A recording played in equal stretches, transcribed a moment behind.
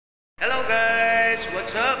Hello guys!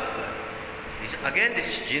 What's up? This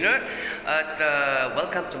is Giner at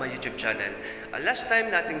welcome to my YouTube channel. Last time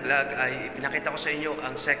nating vlog ay pinakita ko sa inyo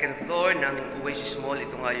ang second floor ng Oasis Mall.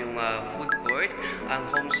 Ito nga yung food court, ang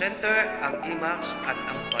home center, ang IMAX at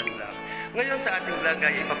ang fun block. Ngayon sa ating vlog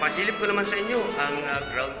ay ipapasilip ko naman sa inyo ang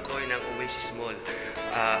ground floor ng Oasis Mall.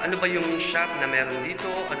 Ano ba yung shop na meron dito?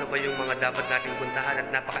 Ano ba yung mga dapat nating puntahan at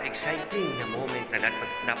napaka-exciting na moment na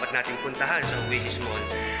dapat nating puntahan sa Oasis Mall?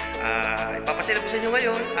 Ipapasilip ko sa inyo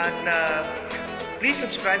ngayon at please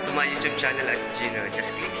subscribe to my YouTube channel at Gino.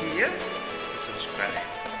 Just click here to subscribe.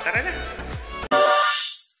 Tara na!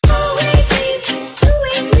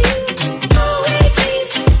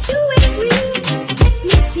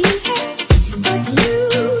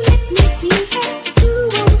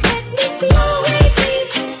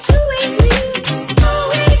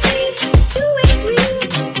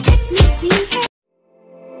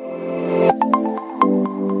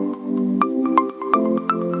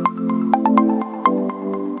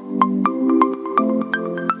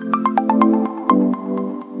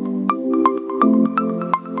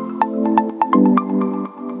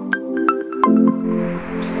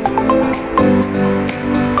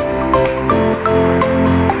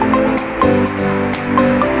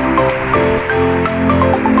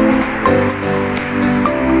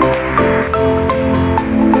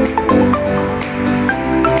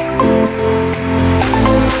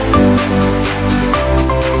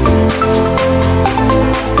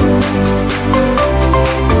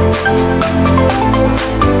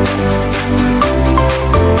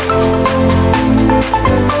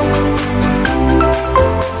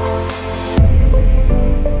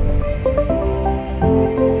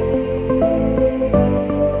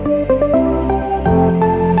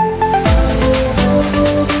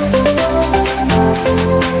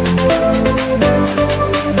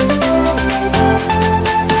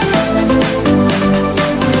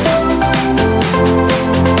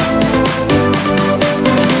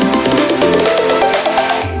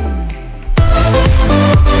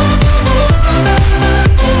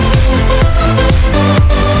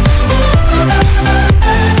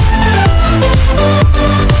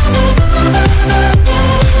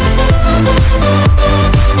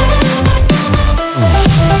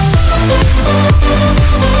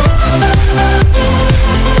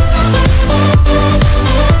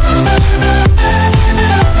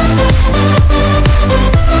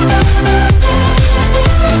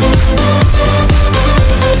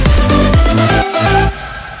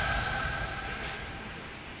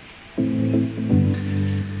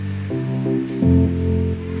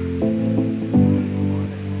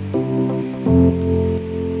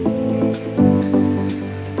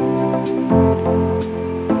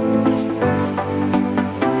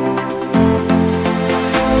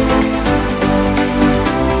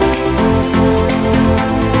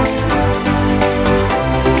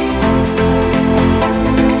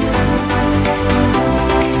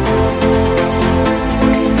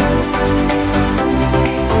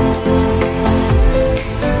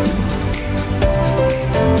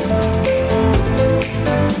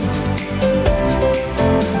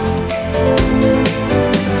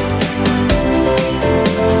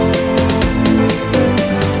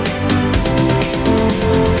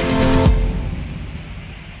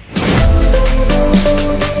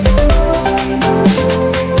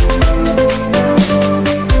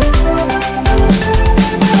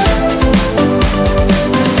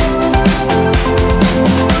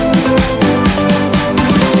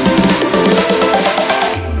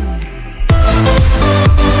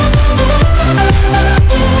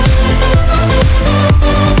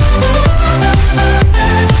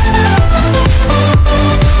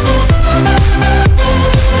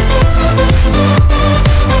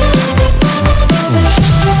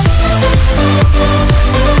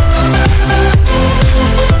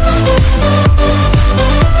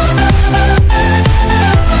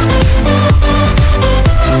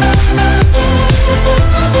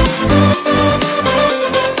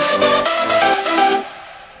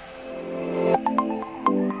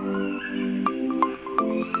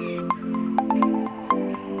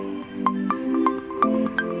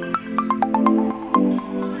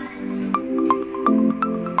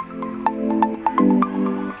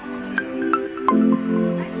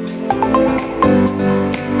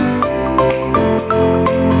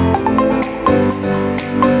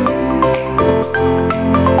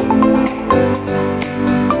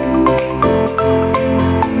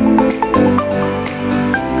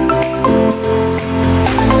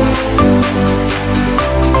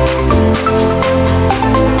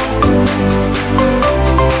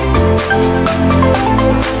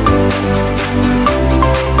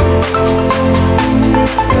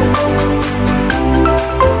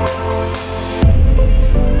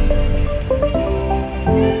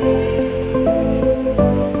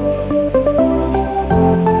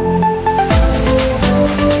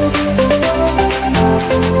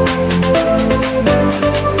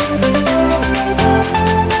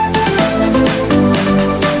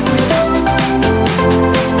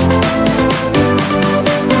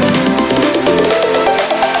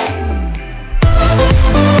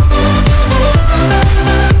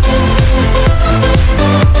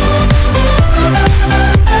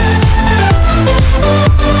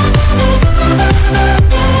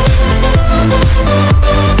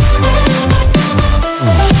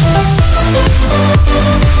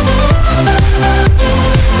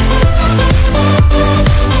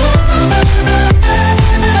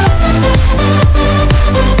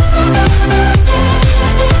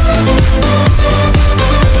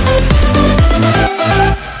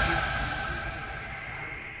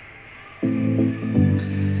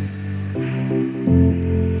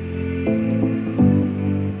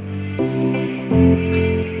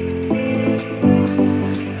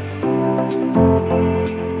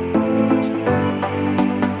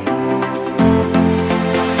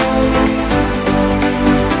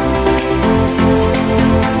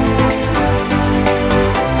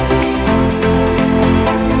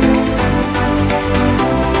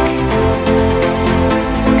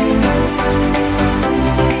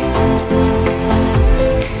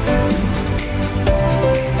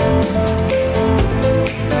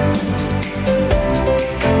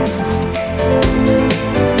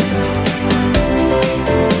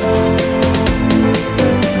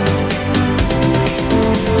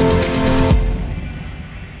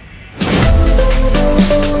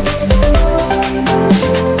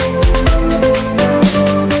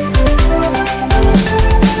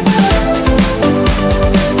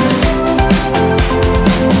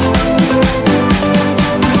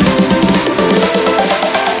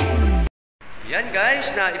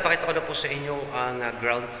 na ipakita ko na po sa inyo ang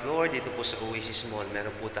ground floor dito po sa Oasis Mall.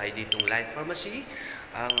 Meron po tayo ditong Life Pharmacy,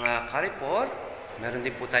 ang Carrefour, meron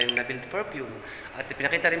din po tayong Nabil Perfume. At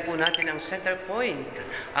ipinakita rin po natin ang Center Point,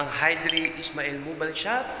 ang Hydri Ismail Mobile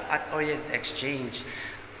Shop at Orient Exchange,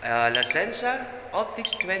 La Senza,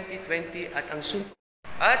 Optics 2020 at ang soon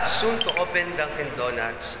to open Dunkin'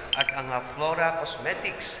 Donuts at ang Flora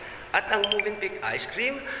Cosmetics at ang Movenpick Ice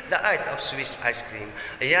Cream, The Art of Swiss Ice Cream.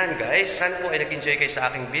 Ayan guys, sana po ay nag-enjoy kayo sa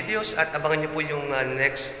aking videos at abangan niyo po yung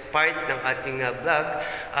next part ng ating vlog,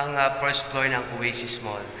 ang first floor ng Oasis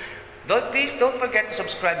Mall. Please don't forget to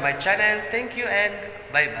subscribe my channel. Thank you and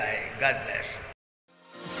bye-bye. God bless.